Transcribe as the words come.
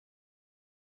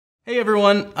Hey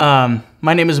everyone,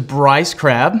 my name is Bryce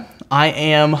Crabb. I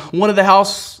am one of the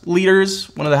house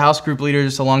leaders, one of the house group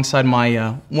leaders alongside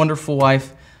my wonderful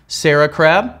wife, Sarah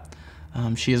Crabb.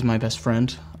 She is my best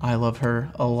friend. I love her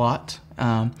a lot.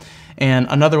 And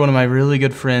another one of my really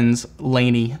good friends,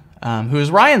 Lainey, who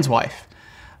is Ryan's wife.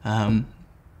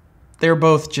 They're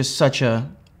both just such a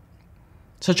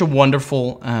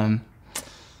wonderful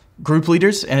group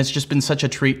leaders, and it's just been such a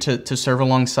treat to serve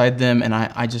alongside them. And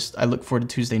I look forward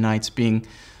to Tuesday nights being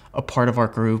a part of our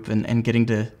group and getting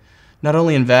to not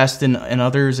only invest in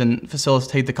others and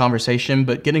facilitate the conversation,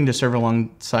 but getting to serve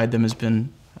alongside them has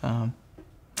been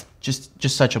just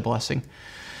such a blessing.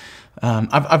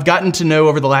 I've gotten to know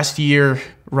over the last year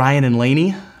Ryan and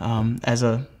Lainey as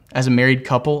a married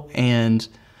couple, and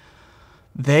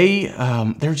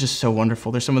they're just so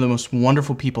wonderful. They're some of the most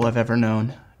wonderful people I've ever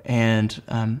known. And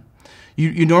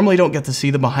you normally don't get to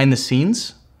see the behind the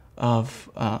scenes of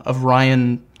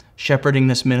Ryan shepherding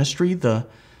this ministry, the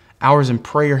hours in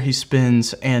prayer he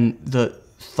spends, and the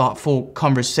thoughtful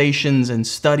conversations and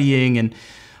studying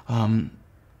and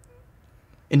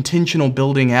intentional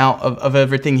building out of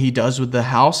everything he does with the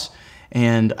house.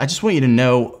 And I just want you to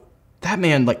know that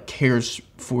man cares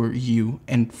for you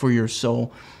and for your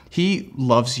soul. He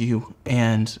loves you,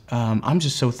 and I'm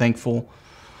just so thankful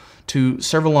to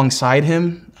serve alongside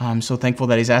him. I'm so thankful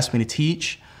that he's asked me to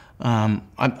teach.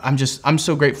 I'm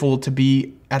so grateful to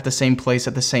be at the same place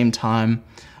at the same time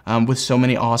with so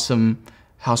many awesome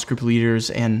house group leaders,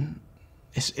 and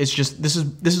it's just this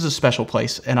is a special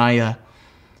place, and I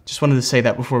just wanted to say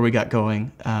that before we got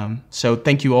going. So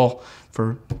thank you all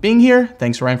for being here.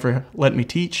 Thanks, Ryan, for letting me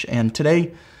teach. And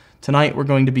tonight we're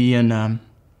going to be in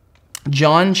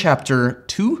John chapter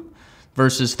 2,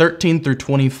 verses 13 through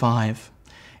 25.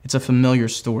 It's a familiar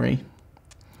story,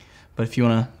 but if you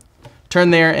want to turn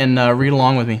there and read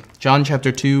along with me. John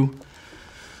chapter 2,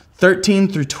 13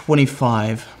 through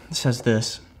 25 says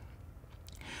this.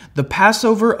 The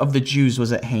Passover of the Jews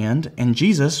was at hand, and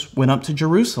Jesus went up to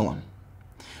Jerusalem.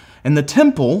 In the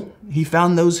temple, he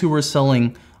found those who were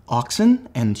selling oxen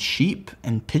and sheep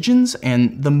and pigeons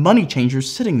and the money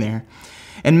changers sitting there.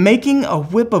 And making a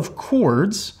whip of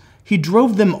cords, he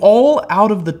drove them all out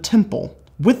of the temple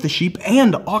with the sheep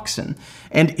and oxen,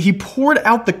 and he poured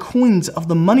out the coins of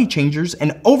the money changers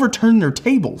and overturned their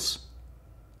tables.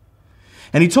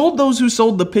 And he told those who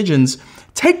sold the pigeons,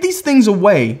 "Take these things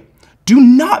away. Do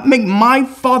not make my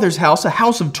Father's house a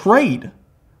house of trade."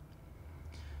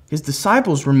 His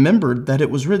disciples remembered that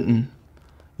it was written,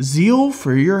 "Zeal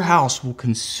for your house will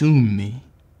consume me."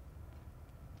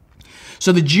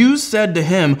 So the Jews said to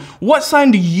him, "What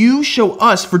sign do you show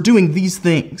us for doing these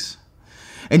things?"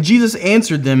 And Jesus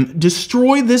answered them,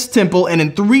 "Destroy this temple, and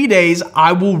in 3 days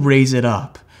I will raise it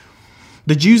up."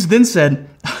 The Jews then said,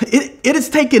 It has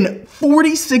taken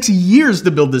 46 years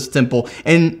to build this temple,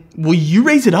 and will you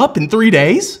raise it up in 3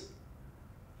 days?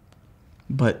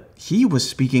 But he was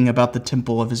speaking about the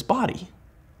temple of his body.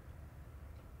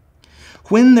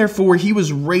 When, therefore, he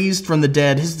was raised from the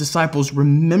dead, his disciples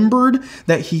remembered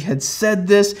that he had said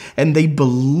this, and they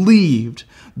believed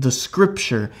the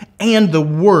scripture and the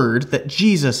word that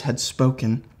Jesus had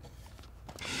spoken.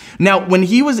 Now, when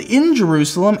he was in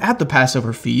Jerusalem at the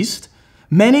Passover feast,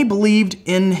 many believed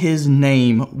in his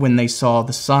name when they saw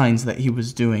the signs that he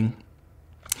was doing.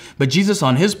 But Jesus,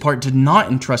 on his part, did not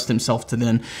entrust himself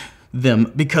to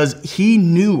them because he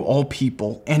knew all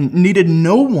people and needed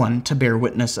no one to bear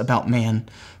witness about man,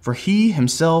 for he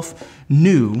himself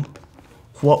knew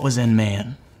what was in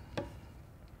man.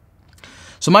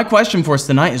 So my question for us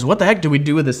tonight is, what the heck do we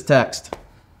do with this text?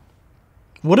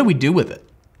 What do we do with it?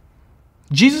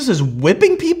 Jesus is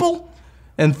whipping people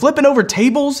and flipping over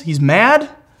tables. He's mad.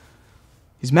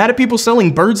 He's mad at people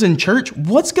selling birds in church.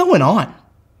 What's going on?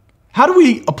 How do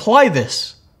we apply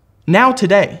this now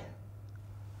today?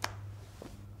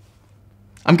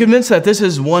 I'm convinced that this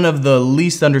is one of the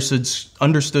least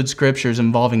understood scriptures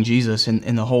involving Jesus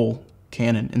in the whole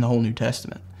canon, in the whole New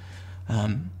Testament.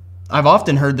 I've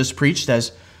often heard this preached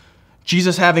as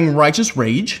Jesus having righteous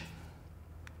rage,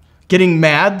 getting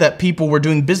mad that people were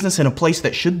doing business in a place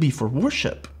that should be for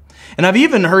worship. And I've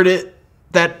even heard it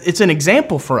that it's an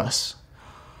example for us,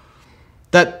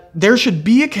 that there should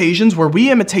be occasions where we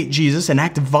imitate Jesus and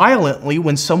act violently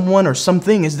when someone or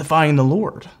something is defying the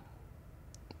Lord.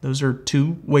 Those are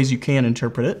two ways you can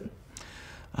interpret it.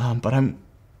 But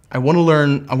I want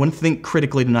to think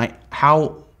critically tonight.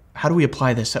 How do we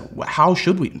apply this? How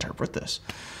should we interpret this?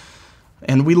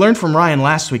 And we learned from Ryan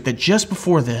last week that just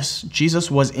before this, Jesus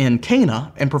was in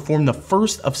Cana and performed the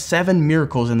first of 7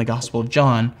 miracles in the Gospel of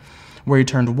John, where he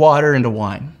turned water into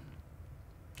wine.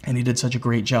 And he did such a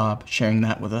great job sharing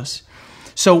that with us.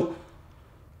 So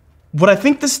what I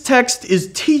think this text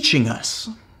is teaching us,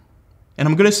 and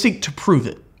I'm going to seek to prove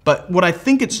it, but what I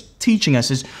think it's teaching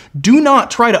us is do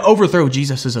not try to overthrow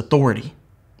Jesus' authority.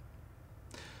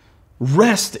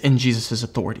 Rest in Jesus'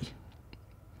 authority.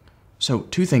 So,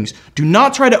 two things. Do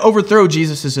not try to overthrow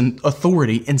Jesus'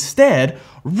 authority. Instead,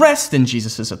 rest in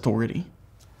Jesus' authority.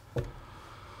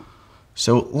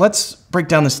 So, let's break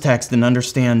down this text and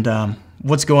understand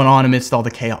what's going on amidst all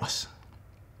the chaos.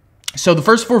 So, the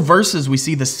first 4 verses, we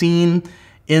see the scene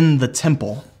in the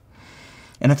temple.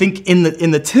 And I think in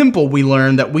the temple, we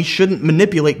learn that we shouldn't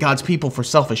manipulate God's people for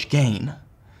selfish gain.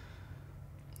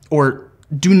 Or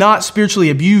do not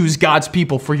spiritually abuse God's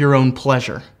people for your own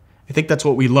pleasure. I think that's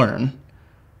what we learn.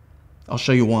 I'll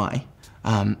show you why.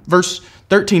 Verse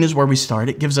 13 is where we start.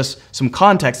 It gives us some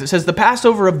context. It says, the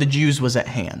Passover of the Jews was at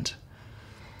hand.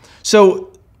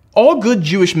 So all good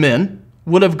Jewish men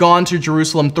would have gone to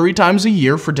Jerusalem 3 times a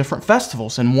year for different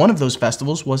festivals. And one of those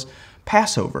festivals was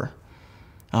Passover.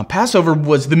 Passover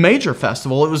was the major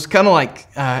festival. It was kind of like,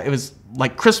 it was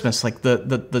like Christmas, like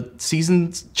the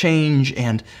seasons change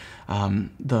and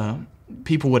the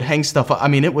people would hang stuff up. I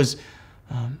mean, it was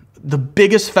the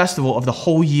biggest festival of the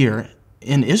whole year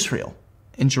in Israel,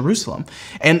 in Jerusalem.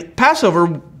 And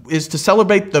Passover is to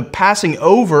celebrate the passing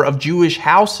over of Jewish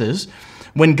houses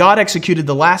when God executed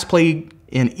the last plague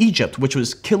in Egypt, which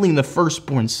was killing the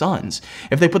firstborn sons.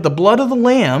 If they put the blood of the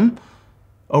lamb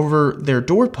over their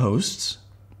doorposts,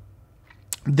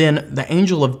 then the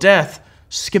angel of death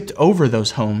skipped over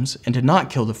those homes and did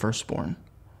not kill the firstborn.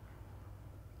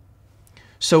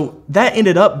 So that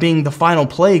ended up being the final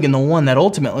plague and the one that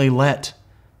ultimately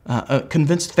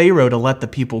convinced Pharaoh to let the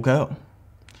people go.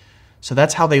 So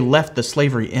that's how they left the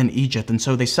slavery in Egypt. And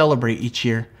so they celebrate each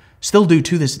year. Still do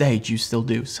to this day, Jews still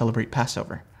do celebrate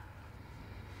Passover.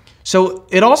 So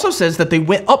it also says that they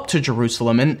went up to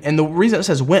Jerusalem. And the reason it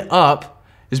says went up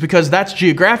is because that's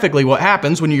geographically what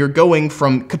happens when you're going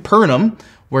from Capernaum,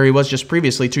 where he was just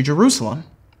previously, to Jerusalem.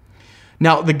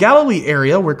 Now, the Galilee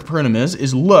area where Capernaum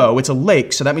is low. It's a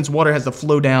lake, so that means water has to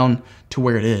flow down to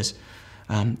where it is.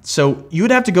 So you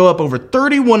would have to go up over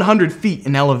 3,100 feet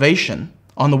in elevation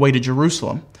on the way to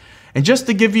Jerusalem. And just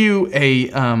to give you a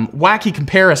wacky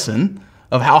comparison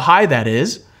of how high that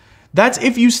is, that's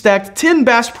if you stacked 10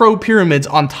 Bass Pro pyramids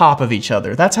on top of each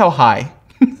other. That's how high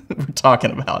we're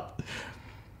talking about.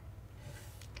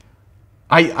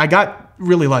 I got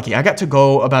really lucky. I got to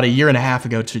go about 1.5 years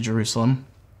ago to Jerusalem.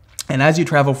 And as you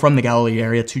travel from the Galilee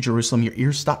area to Jerusalem, your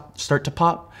ears start to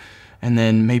pop. And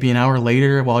then maybe an hour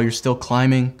later, while you're still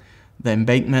climbing the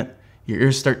embankment, your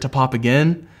ears start to pop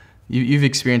again. You've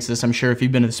experienced this, I'm sure, if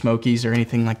you've been to the Smokies or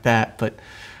anything like that. But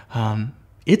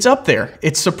it's up there.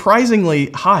 It's surprisingly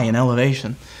high in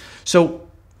elevation. So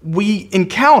we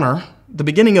encounter the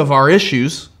beginning of our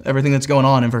issues, everything that's going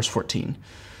on in verse 14.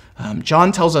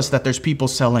 John tells us that there's people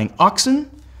selling oxen,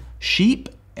 sheep,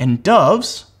 and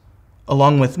doves,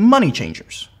 along with money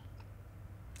changers.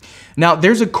 Now,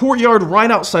 there's a courtyard right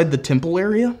outside the temple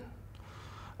area,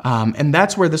 and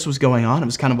that's where this was going on. It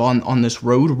was kind of on this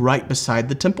road right beside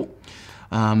the temple.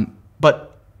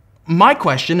 But my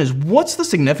question is, what's the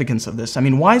significance of this? I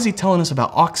mean, why is he telling us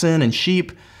about oxen and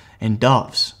sheep and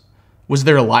doves? Was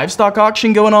there a livestock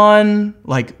auction going on?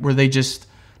 Like, were they just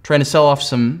trying to sell off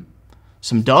some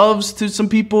doves to some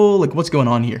people? Like, what's going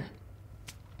on here?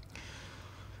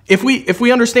 If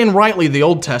we understand rightly the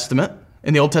Old Testament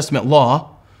and the Old Testament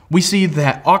law, we see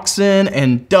that oxen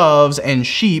and doves and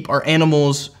sheep are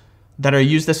animals that are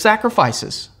used as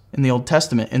sacrifices in the Old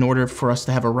Testament in order for us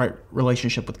to have a right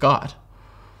relationship with God.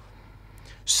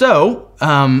 So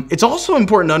it's also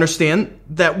important to understand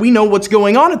that we know what's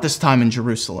going on at this time in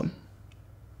Jerusalem.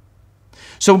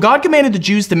 So God commanded the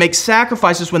Jews to make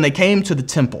sacrifices when they came to the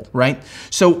temple, right?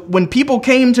 So when people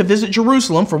came to visit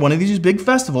Jerusalem for one of these big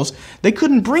festivals, they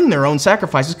couldn't bring their own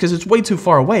sacrifices because it's way too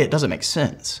far away. It doesn't make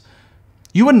sense.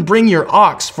 You wouldn't bring your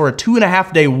ox for a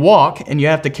 2.5-day walk and you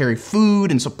have to carry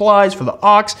food and supplies for the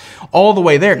ox all the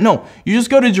way there. No, you just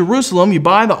go to Jerusalem, you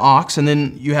buy the ox, and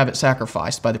then you have it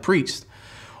sacrificed by the priest.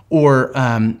 Or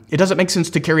it doesn't make sense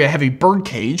to carry a heavy bird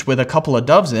cage with a couple of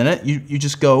doves in it. You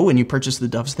just go and you purchase the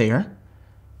doves there,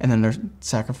 and then they're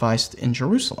sacrificed in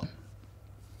Jerusalem.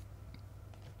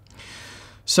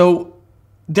 So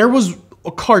there was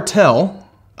a cartel.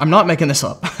 I'm not making this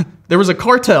up. There was a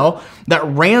cartel that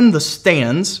ran the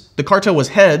stands. The cartel was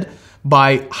headed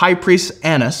by High Priest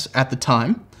Annas at the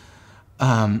time.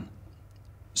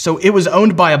 So it was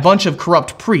owned by a bunch of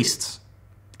corrupt priests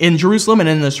in Jerusalem and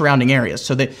in the surrounding areas.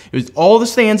 So it was all the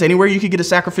stands, anywhere you could get a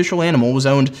sacrificial animal, was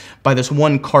owned by this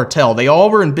one cartel. They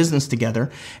all were in business together,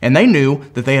 and they knew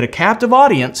that they had a captive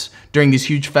audience during these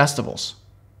huge festivals.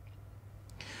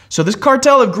 So this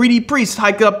cartel of greedy priests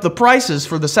hike up the prices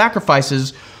for the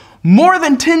sacrifices more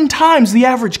than 10 times the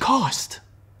average cost.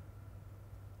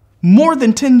 More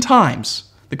than 10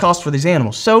 times the cost for these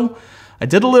animals. So I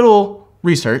did a little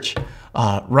research.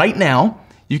 Right now,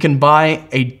 you can buy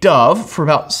a dove for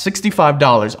about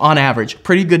 $65 on average.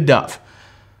 Pretty good dove.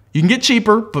 You can get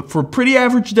cheaper, but for a pretty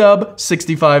average dove,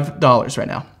 $65 right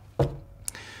now.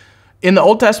 In the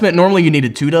Old Testament, normally you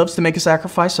needed 2 doves to make a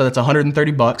sacrifice, so that's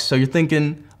 $130. So you're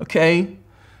thinking, okay,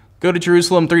 go to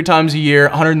Jerusalem 3 times a year,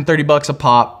 $130 a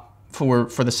pop for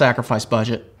the sacrifice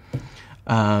budget.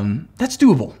 That's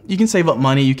doable. You can save up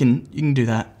money. You can do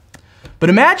that. But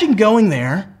imagine going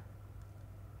there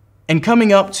and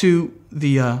coming up to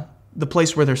the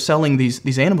place where they're selling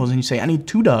these animals, and you say, I need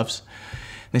 2 doves.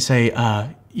 And they say,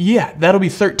 yeah, that'll be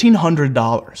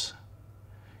 $1,300.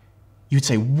 You'd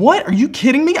say, what? Are you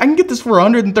kidding me? I can get this for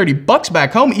 $130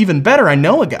 back home. Even better, I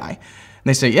know a guy. And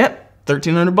they say, yep,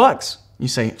 $1,300. You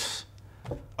say,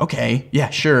 okay, yeah,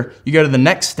 sure. You go to the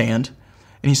next stand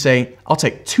and you say, I'll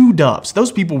take 2 doves.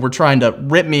 Those people were trying to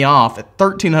rip me off at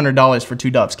 $1,300 for 2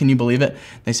 doves. Can you believe it?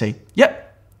 They say,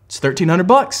 yep, it's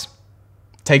 $1,300.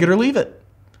 Take it or leave it.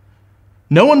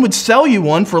 No one would sell you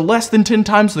one for less than 10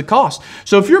 times the cost.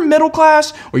 So if you're middle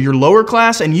class or you're lower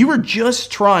class and you were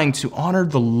just trying to honor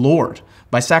the Lord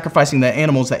by sacrificing the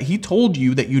animals that he told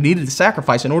you that you needed to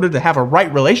sacrifice in order to have a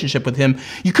right relationship with him,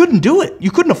 you couldn't do it.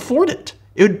 You couldn't afford it.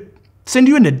 It would send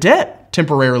you into debt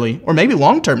temporarily or maybe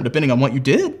long-term, depending on what you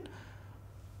did.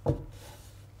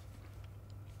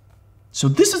 So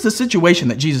this is the situation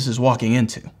that Jesus is walking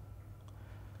into.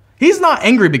 He's not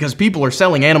angry because people are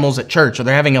selling animals at church or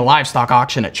they're having a livestock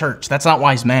auction at church. That's not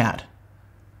why he's mad.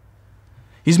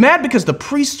 He's mad because the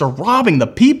priests are robbing the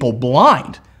people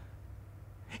blind.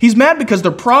 He's mad because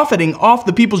they're profiting off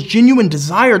the people's genuine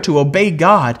desire to obey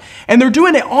God, and they're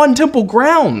doing it on temple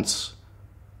grounds.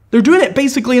 They're doing it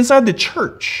basically inside the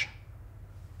church.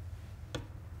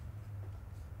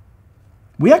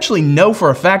 We actually know for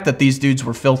a fact that these dudes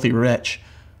were filthy rich.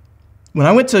 When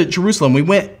I went to Jerusalem, we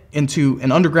went into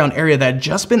an underground area that had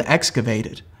just been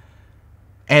excavated.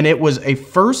 And it was a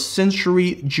 1st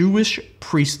century Jewish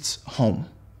priest's home.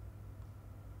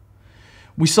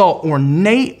 We saw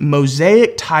ornate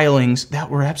mosaic tilings that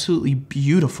were absolutely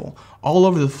beautiful all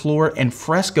over the floor, and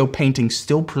fresco paintings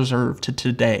still preserved to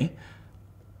today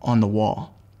on the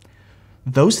wall.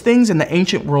 Those things in the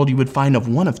ancient world you would find of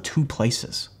one of 2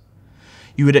 places.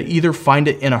 You would either find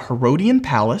it in a Herodian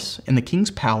palace, in the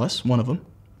king's palace, one of them,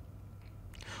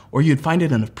 or you'd find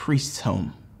it in a priest's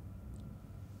home.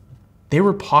 They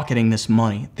were pocketing this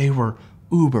money. They were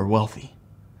uber wealthy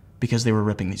because they were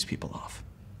ripping these people off.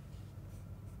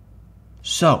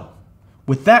 So,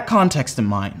 with that context in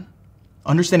mind,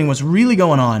 understanding what's really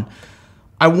going on,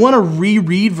 I want to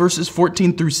reread verses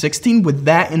 14 through 16 with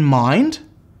that in mind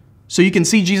so you can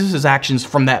see Jesus' actions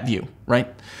from that view, right?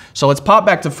 So let's pop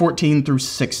back to 14 through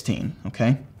 16,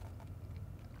 okay?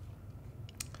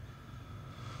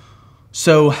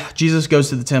 So Jesus goes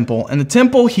to the temple. In the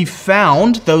temple, he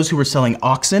found those who were selling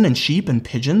oxen and sheep and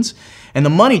pigeons, and the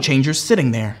money changers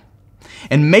sitting there.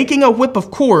 And making a whip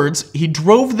of cords, he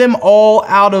drove them all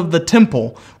out of the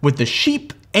temple with the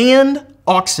sheep and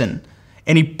oxen.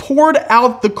 And he poured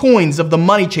out the coins of the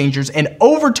money changers and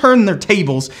overturned their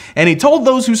tables. And he told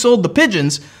those who sold the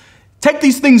pigeons, take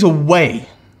these things away.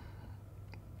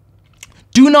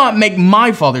 Do not make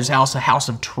my Father's house a house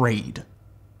of trade.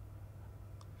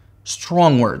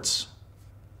 Strong words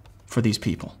for these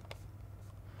people.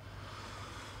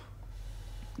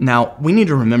 Now, we need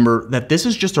to remember that this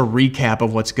is just a recap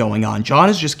of what's going on. John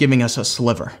is just giving us a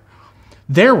sliver.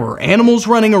 There were animals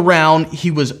running around. He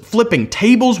was flipping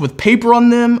tables with paper on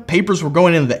them. Papers were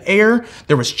going into the air.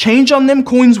 There was change on them.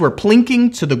 Coins were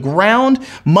plinking to the ground.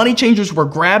 Money changers were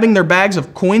grabbing their bags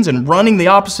of coins and running the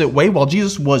opposite way while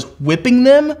Jesus was whipping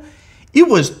them. It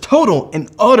was total and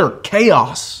utter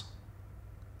chaos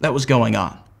that was going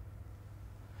on.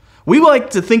 We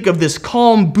like to think of this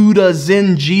calm Buddha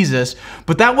Zen Jesus,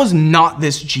 but that was not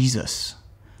this Jesus.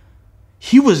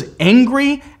 He was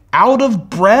angry, out of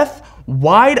breath,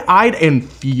 wide-eyed, and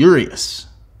furious.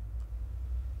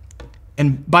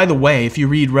 And by the way, if you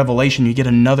read Revelation, you get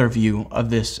another view of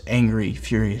this angry,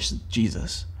 furious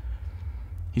Jesus.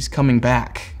 He's coming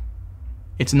back.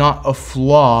 It's not a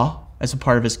flaw as a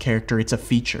part of his character, it's a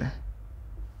feature.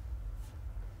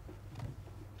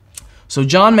 So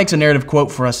John makes a narrative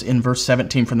quote for us in verse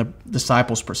 17 from the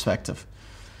disciples' perspective.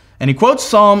 And he quotes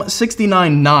Psalm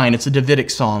 69:9. It's a Davidic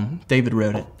psalm. David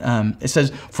wrote it. It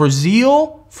says, "For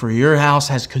zeal for your house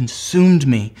has consumed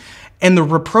me, and the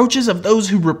reproaches of those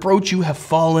who reproach you have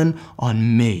fallen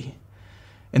on me."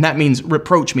 And that means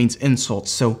reproach means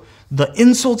insults. So the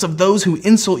insults of those who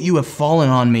insult you have fallen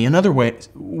on me. Another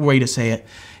way to say it.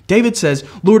 David says,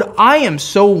 Lord, I am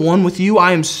so one with you.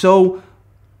 I am so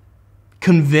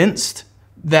convinced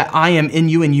that I am in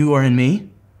you and you are in me,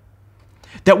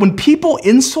 that when people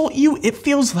insult you, it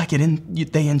feels like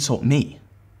they insult me.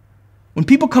 When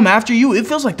people come after you, it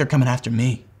feels like they're coming after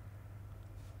me.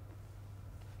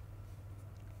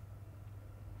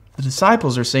 The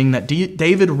disciples are saying that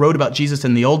David wrote about Jesus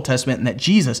in the Old Testament and that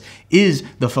Jesus is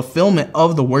the fulfillment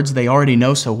of the words they already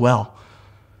know so well.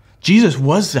 Jesus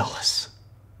was zealous.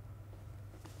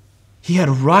 He had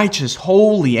righteous,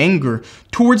 holy anger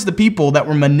towards the people that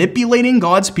were manipulating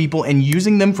God's people and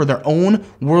using them for their own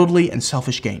worldly and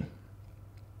selfish gain.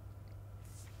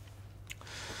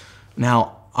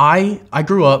 Now, I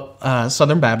grew up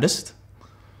Southern Baptist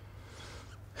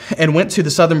and went to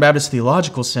the Southern Baptist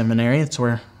Theological Seminary. That's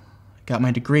where I got my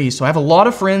degree. So I have a lot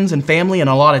of friends and family and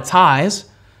a lot of ties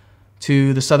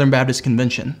to the Southern Baptist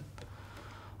Convention.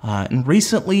 And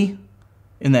recently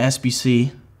in the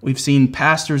SBC, we've seen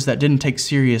pastors that didn't take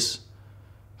serious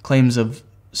claims of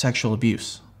sexual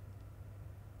abuse.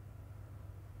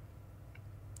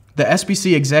 The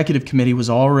SBC Executive Committee was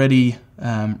already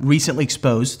recently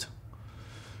exposed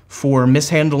for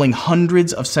mishandling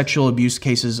hundreds of sexual abuse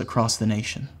cases across the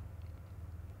nation.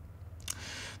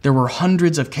 There were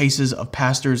hundreds of cases of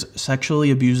pastors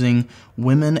sexually abusing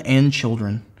women and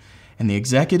children, and the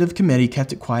Executive Committee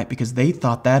kept it quiet because they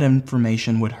thought that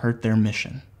information would hurt their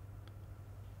mission.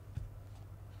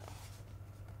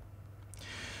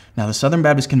 Now, the Southern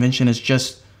Baptist Convention is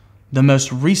just the most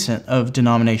recent of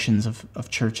denominations of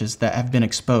churches that have been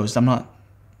exposed. I'm not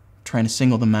trying to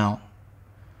single them out.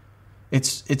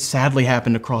 It's sadly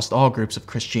happened across all groups of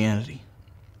Christianity.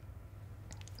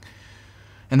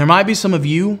 And there might be some of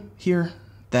you here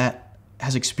that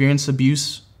has experienced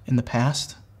abuse in the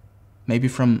past, maybe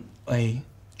from a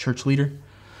church leader,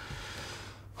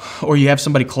 or you have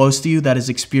somebody close to you that has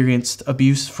experienced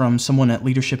abuse from someone at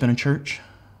leadership in a church.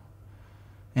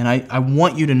 And I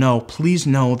want you to know, please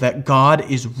know that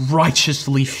God is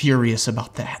righteously furious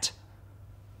about that.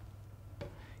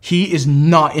 He is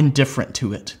not indifferent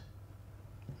to it.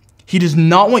 He does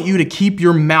not want you to keep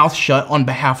your mouth shut on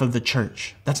behalf of the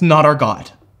church. That's not our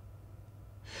God.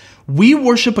 We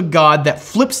worship a God that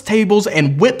flips tables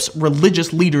and whips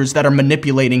religious leaders that are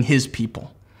manipulating his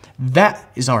people.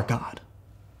 That is our God.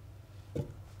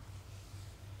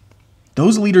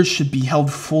 Those leaders should be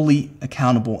held fully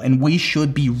accountable, and we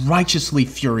should be righteously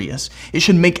furious. It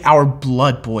should make our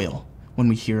blood boil when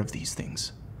we hear of these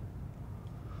things.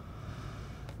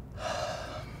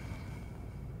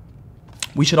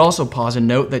 We should also pause and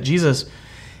note that Jesus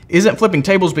isn't flipping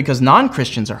tables because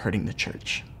non-Christians are hurting the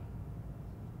church.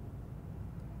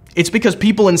 It's because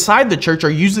people inside the church are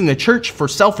using the church for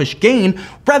selfish gain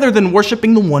rather than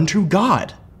worshiping the one true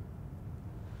God.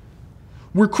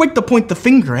 We're quick to point the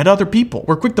finger at other people.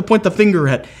 We're quick to point the finger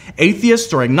at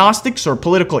atheists or agnostics or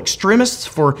political extremists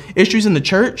for issues in the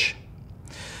church.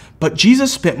 But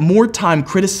Jesus spent more time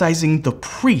criticizing the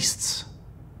priests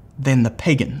than the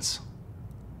pagans.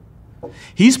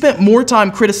 He spent more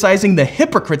time criticizing the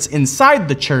hypocrites inside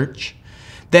the church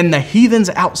than the heathens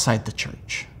outside the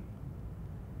church.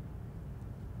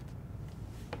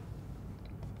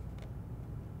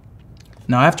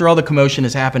 Now, after all the commotion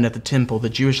has happened at the temple, the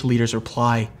Jewish leaders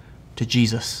reply to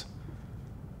Jesus.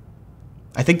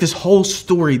 I think this whole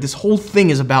story, this whole thing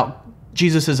is about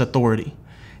Jesus' authority.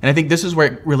 And I think this is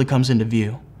where it really comes into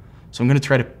view. So I'm going to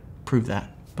try to prove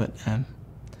that. But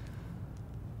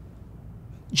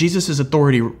Jesus'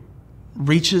 authority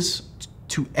reaches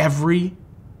to every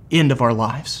end of our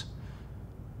lives.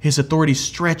 His authority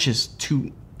stretches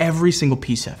to every single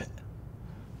piece of it.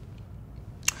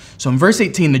 So in verse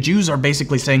 18, the Jews are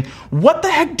basically saying, what the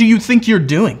heck do you think you're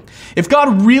doing? If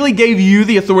God really gave you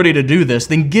the authority to do this,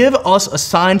 then give us a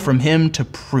sign from him to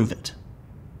prove it.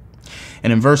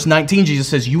 And in verse 19, Jesus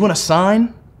says, you want a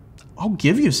sign? I'll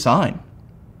give you a sign.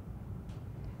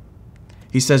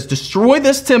 He says, destroy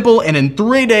this temple, and in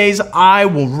 3 days I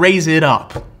will raise it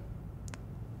up.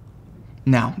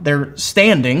 Now, they're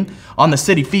standing on the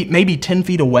city feet, maybe 10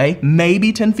 feet away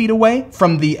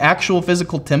from the actual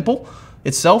physical temple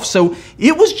itself. So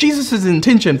it was Jesus'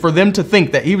 intention for them to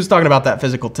think that he was talking about that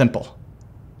physical temple.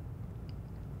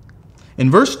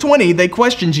 In verse 20, they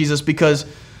questioned Jesus because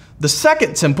the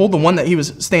second temple, the one that he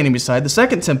was standing beside, the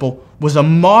second temple was a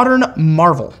modern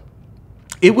marvel.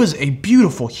 It was a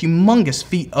beautiful, humongous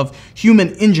feat of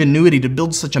human ingenuity to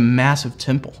build such a massive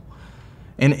temple.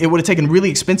 And it would have taken really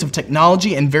expensive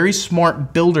technology and very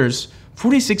smart builders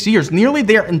 46 years, nearly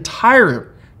their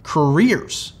entire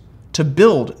careers, to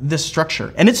build this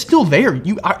structure. And it's still there.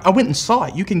 I went and saw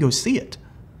it. You can go see it.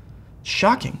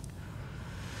 Shocking.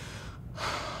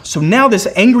 So now this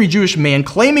angry Jewish man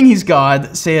claiming he's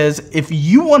God says, if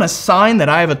you want a sign that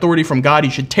I have authority from God,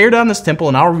 you should tear down this temple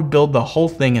and I'll rebuild the whole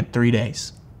thing in 3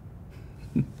 days.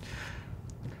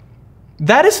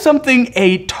 That is something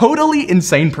a totally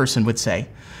insane person would say.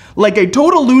 Like a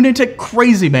total lunatic,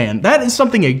 crazy man. That is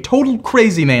something a total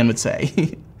crazy man would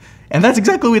say. And that's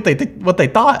exactly what they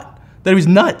thought, that he was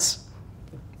nuts.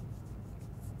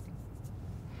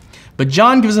 But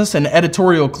John gives us an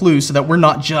editorial clue so that we're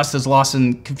not just as lost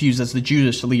and confused as the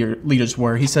Jewish leaders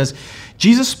were. He says,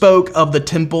 Jesus spoke of the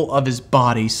temple of his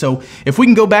body. So if we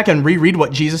can go back and reread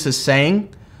what Jesus is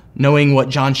saying, knowing what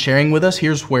John's sharing with us,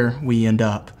 here's where we end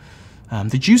up.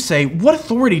 The Jews say, what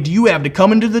authority do you have to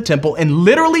come into the temple and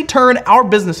literally turn our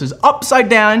businesses upside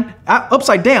down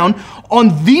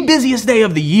on the busiest day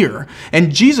of the year?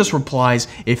 And Jesus replies,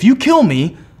 if you kill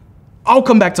me, I'll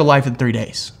come back to life in 3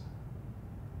 days.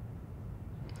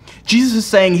 Jesus is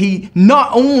saying he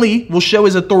not only will show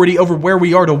his authority over where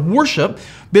we are to worship,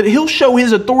 but he'll show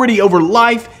his authority over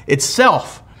life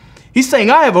itself. He's saying,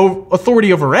 I have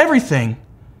authority over everything.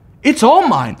 It's all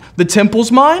mine. The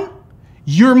temple's mine.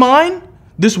 You're mine.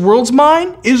 This world's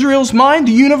mine. Israel's mine.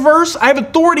 The universe. I have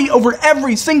authority over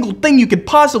every single thing you could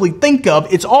possibly think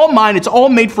of. It's all mine. It's all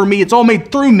made for me. It's all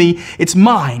made through me. It's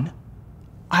mine.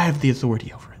 I have the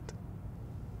authority over it.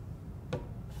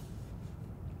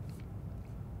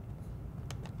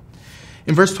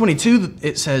 In verse 22,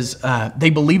 it says, they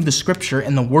believed the scripture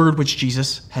and the word which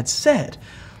Jesus had said.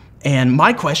 And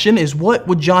my question is, what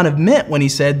would John have meant when he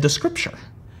said the scripture?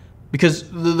 Because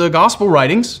the gospel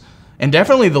writings, and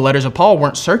definitely the letters of Paul,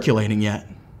 weren't circulating yet.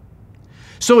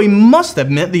 So he must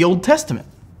have meant the Old Testament.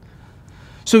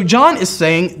 So John is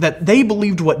saying that they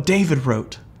believed what David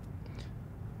wrote.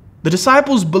 The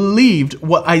disciples believed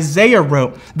what Isaiah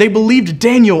wrote. They believed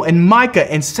Daniel and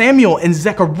Micah and Samuel and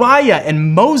Zechariah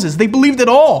and Moses. They believed it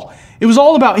all. It was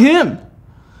all about him.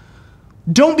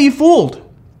 Don't be fooled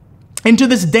into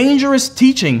this dangerous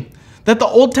teaching that the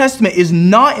Old Testament is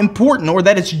not important or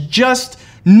that it's just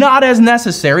not as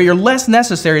necessary or less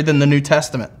necessary than the New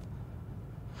Testament.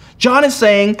 John is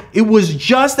saying it was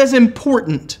just as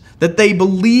important that they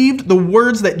believed the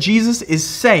words that Jesus is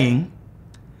saying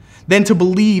than to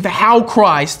believe how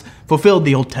Christ fulfilled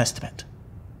the Old Testament.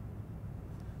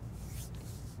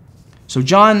 So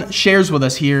John shares with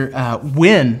us here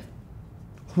when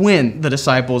the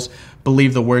disciples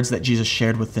believed the words that Jesus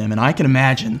shared with them. And I can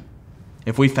imagine,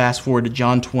 if we fast forward to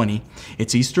John 20,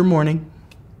 it's Easter morning.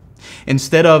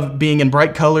 Instead of being in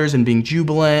bright colors and being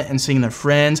jubilant and seeing their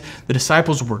friends, the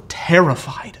disciples were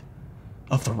terrified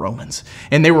of the Romans.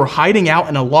 And they were hiding out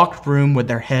in a locked room with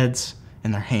their heads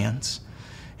in their hands.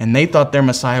 And they thought their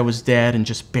Messiah was dead and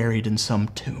just buried in some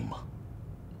tomb.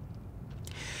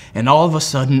 And all of a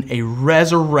sudden, a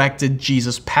resurrected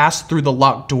Jesus passed through the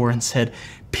locked door and said,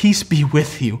 "Peace be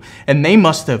with you." And they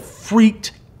must have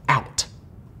freaked out.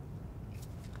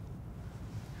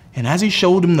 And as he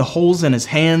showed them the holes in his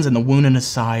hands and the wound in his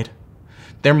side,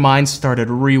 their minds started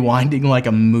rewinding like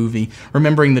a movie,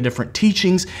 remembering the different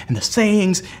teachings and the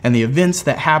sayings and the events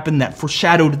that happened that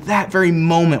foreshadowed that very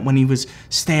moment when he was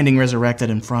standing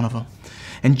resurrected in front of them.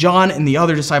 And John and the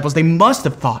other disciples, they must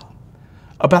have thought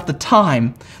about the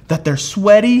time that their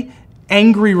sweaty,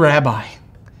 angry rabbi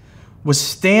was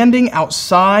standing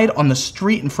outside on the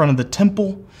street in front of the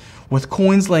temple with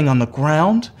coins laying on the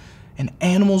ground and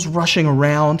animals rushing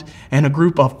around and a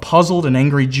group of puzzled and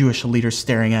angry Jewish leaders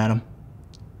staring at him.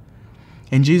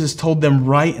 And Jesus told them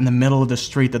right in the middle of the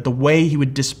street that the way he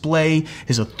would display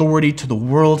his authority to the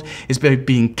world is by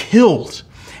being killed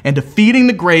and defeating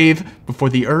the grave before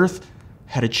the earth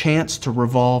had a chance to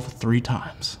revolve 3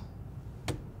 times.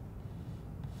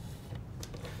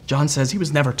 John says he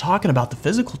was never talking about the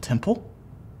physical temple.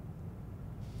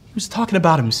 He was talking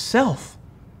about himself.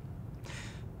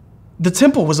 The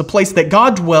temple was a place that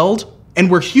God dwelled and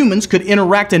where humans could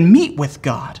interact and meet with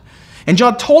God. And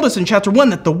John told us in chapter 1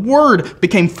 that the Word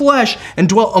became flesh and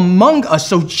dwelt among us.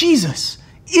 So Jesus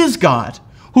is God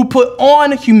who put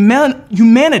on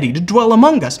humanity to dwell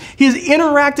among us. He is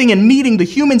interacting and meeting the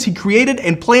humans he created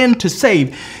and planned to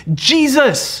save.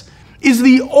 Jesus is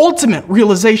the ultimate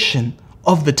realization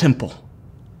of the temple.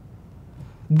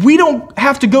 We don't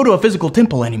have to go to a physical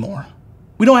temple anymore.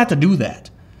 We don't have to do that.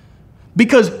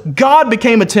 Because God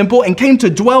became a temple and came to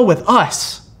dwell with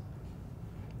us.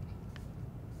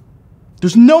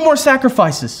 There's no more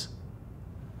sacrifices.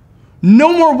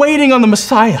 No more waiting on the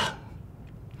Messiah.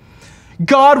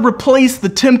 God replaced the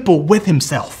temple with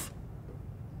himself.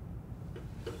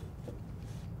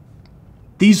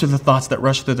 These are the thoughts that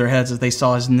rushed through their heads as they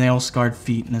saw his nail-scarred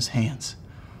feet and his hands.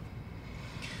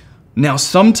 Now,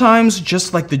 sometimes,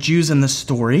 just like the Jews in this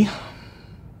story,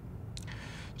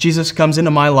 Jesus comes into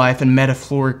my life and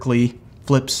metaphorically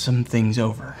flips some things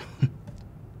over.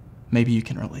 Maybe you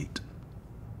can relate.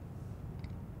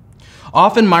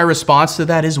 Often my response to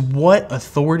that is, what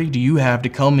authority do you have to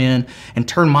come in and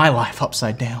turn my life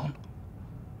upside down?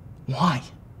 Why?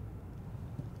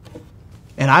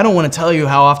 And I don't want to tell you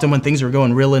how often when things are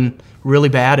going really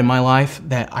bad in my life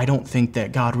that I don't think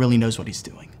that God really knows what he's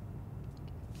doing.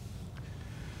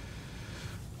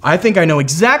 I think I know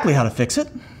exactly how to fix it,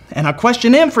 and I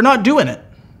question him for not doing it.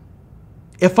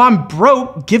 If I'm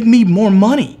broke, give me more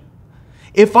money.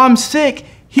 If I'm sick,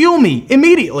 heal me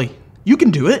immediately. You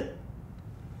can do it.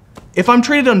 If I'm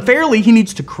treated unfairly, he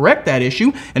needs to correct that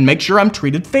issue and make sure I'm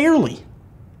treated fairly.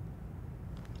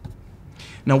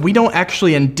 Now, we don't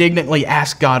actually indignantly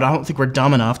ask God. I don't think we're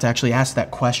dumb enough to actually ask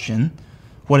that question.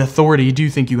 What authority do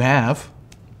you think you have?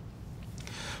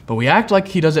 But we act like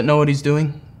he doesn't know what he's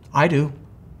doing. I do.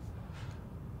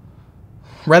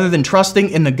 Rather than trusting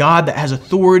in the God that has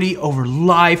authority over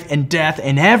life and death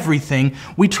and everything,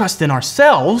 we trust in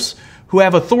ourselves who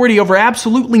have authority over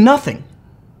absolutely nothing.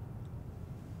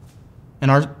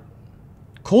 And our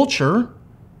culture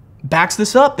backs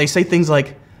this up. They say things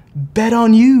like, bet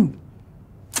on you.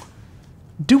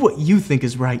 Do what you think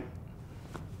is right.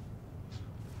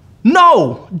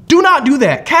 No, do not do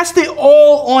that. Cast it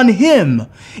all on him.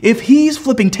 If he's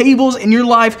flipping tables in your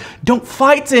life, don't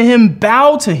fight to him,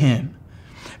 bow to him.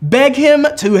 Beg him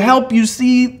to help you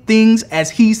see things as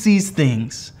he sees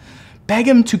things. Beg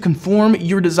him to conform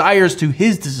your desires to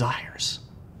his desires.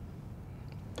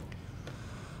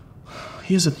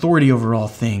 He has authority over all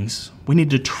things. We need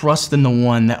to trust in the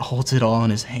one that holds it all in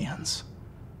his hands.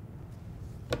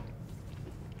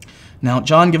 Now,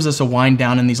 John gives us a wind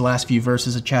down in these last few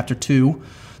verses of chapter 2,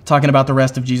 talking about the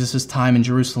rest of Jesus' time in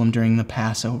Jerusalem during the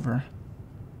Passover.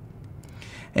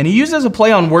 And he uses a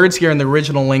play on words here in the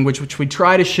original language, which we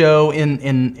try to show in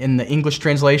the English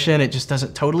translation. It just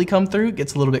doesn't totally come through. It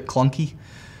gets a little bit clunky.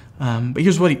 But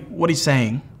here's what he's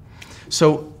saying.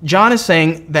 So John is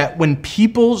saying that when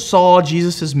people saw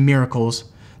Jesus' miracles,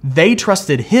 they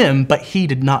trusted him, but he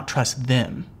did not trust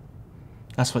them.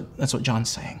 That's what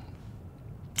John's saying.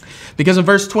 Because in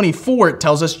verse 24, it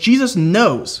tells us Jesus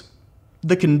knows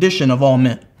the condition of all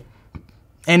men.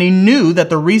 And he knew that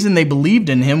the reason they believed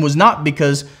in him was not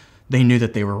because they knew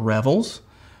that they were rebels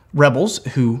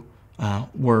who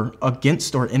were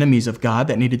against or enemies of God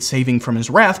that needed saving from his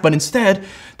wrath, but instead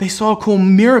they saw cool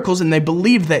miracles and they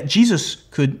believed that Jesus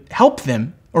could help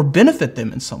them or benefit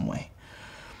them in some way.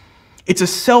 It's a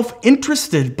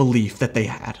self-interested belief that they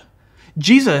had.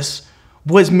 Jesus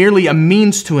was merely a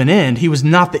means to an end. He was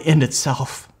not the end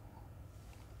itself.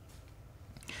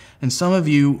 And some of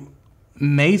you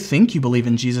may think you believe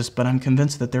in Jesus, but I'm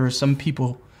convinced that there are some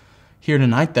people here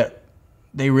tonight that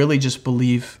they really just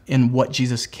believe in what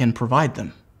Jesus can provide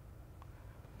them.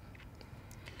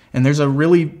 And there's a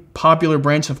really popular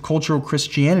branch of cultural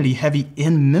Christianity, heavy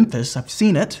in Memphis, I've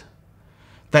seen it,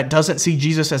 that doesn't see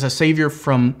Jesus as a savior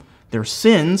from their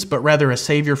sins, but rather a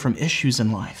savior from issues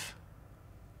in life.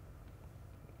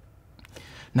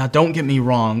 Now, don't get me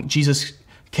wrong. Jesus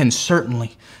can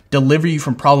certainly deliver you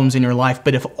from problems in your life,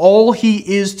 but if all he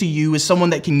is to you is someone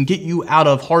that can get you out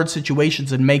of hard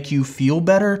situations and make you feel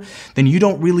better, then you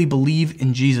don't really believe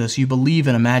in Jesus. You believe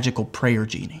in a magical prayer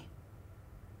genie.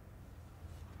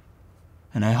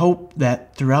 And I hope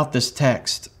that throughout this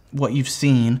text, what you've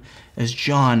seen is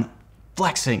John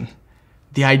flexing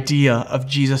the idea of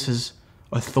Jesus'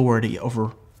 authority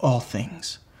over all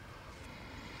things.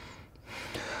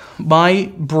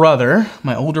 My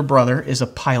older brother, is a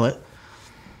pilot.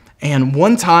 And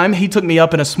one time he took me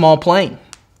up in a small plane.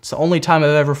 It's the only time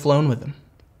I've ever flown with him.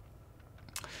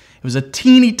 It was a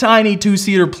teeny tiny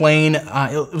 2-seater plane.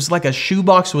 It was like a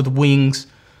shoebox with wings.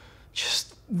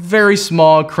 Just very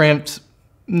small, cramped,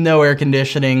 no air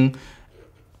conditioning,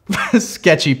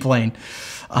 sketchy plane.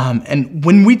 And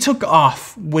when we took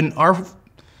off, when our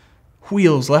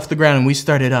wheels left the ground and we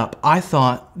started up, I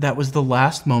thought that was the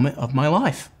last moment of my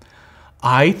life.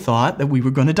 I thought that we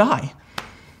were going to die.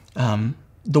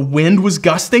 The wind was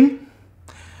gusting.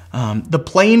 The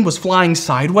plane was flying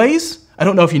sideways. I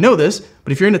don't know if you know this,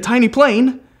 but if you're in a tiny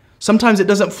plane, sometimes it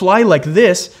doesn't fly like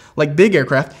this, like big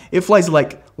aircraft. It flies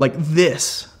like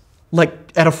this, like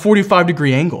at a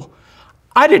 45-degree angle.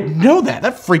 I didn't know that.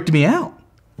 That freaked me out.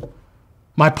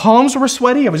 My palms were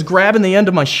sweaty. I was grabbing the end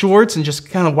of my shorts and just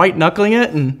kind of white-knuckling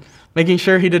it and making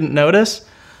sure he didn't notice.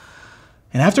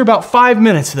 And after about 5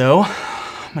 minutes, though,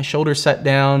 my shoulders set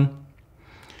down.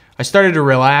 I started to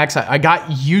relax. I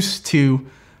got used to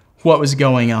what was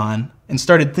going on and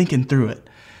started thinking through it.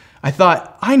 I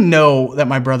thought, I know that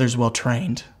my brother's well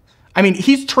trained. I mean,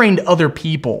 he's trained other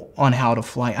people on how to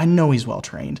fly. I know he's well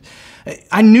trained.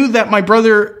 I knew that my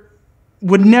brother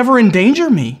would never endanger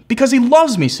me because he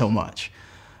loves me so much.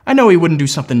 I know he wouldn't do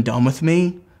something dumb with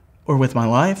me or with my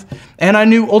life. And I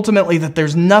knew ultimately that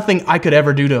there's nothing I could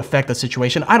ever do to affect the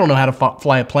situation. I don't know how to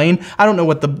fly a plane. I don't know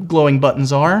what the glowing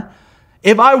buttons are.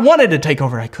 If I wanted to take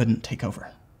over, I couldn't take over.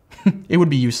 It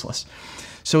would be useless.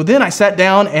 So then I sat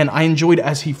down and I enjoyed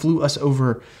as he flew us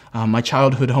over my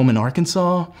childhood home in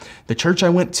Arkansas, the church I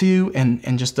went to,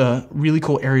 and just a really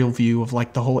cool aerial view of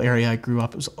like the whole area I grew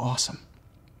up. It was awesome.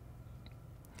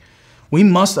 We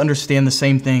must understand the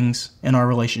same things in our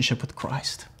relationship with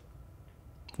Christ.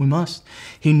 We must.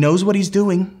 He knows what he's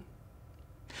doing.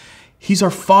 He's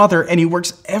our Father and he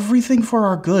works everything for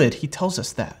our good. He tells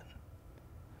us that.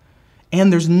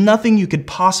 And there's nothing you could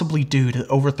possibly do to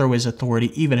overthrow his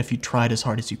authority, even if you tried as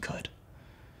hard as you could,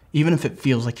 even if it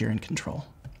feels like you're in control.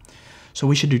 So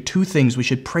we should do two things. We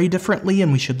should pray differently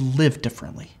and we should live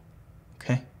differently,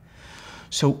 okay?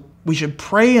 So we should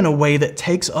pray in a way that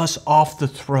takes us off the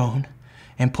throne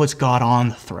and puts God on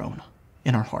the throne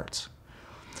in our hearts.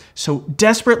 So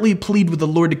desperately plead with the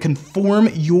Lord to conform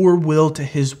your will to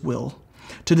his will,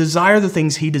 to desire the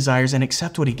things he desires and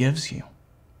accept what he gives you.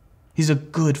 He's a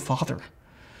good Father.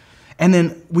 And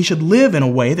then we should live in a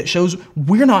way that shows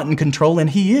we're not in control and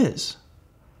he is.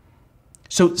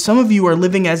 So some of you are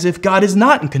living as if God is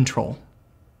not in control.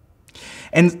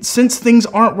 And since things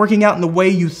aren't working out in the way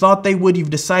you thought they would, you've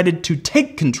decided to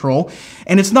take control.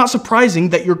 And it's not surprising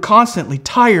that you're constantly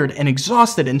tired and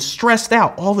exhausted and stressed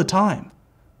out all the time.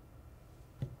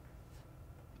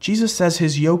 Jesus says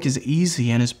his yoke is easy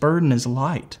and his burden is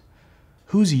light.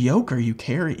 Whose yoke are you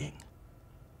carrying?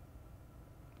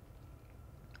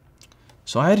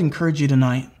 So I'd encourage you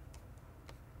tonight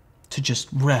to just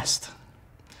rest.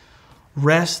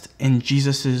 Rest in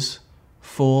Jesus'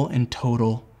 full and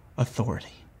total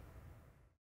authority.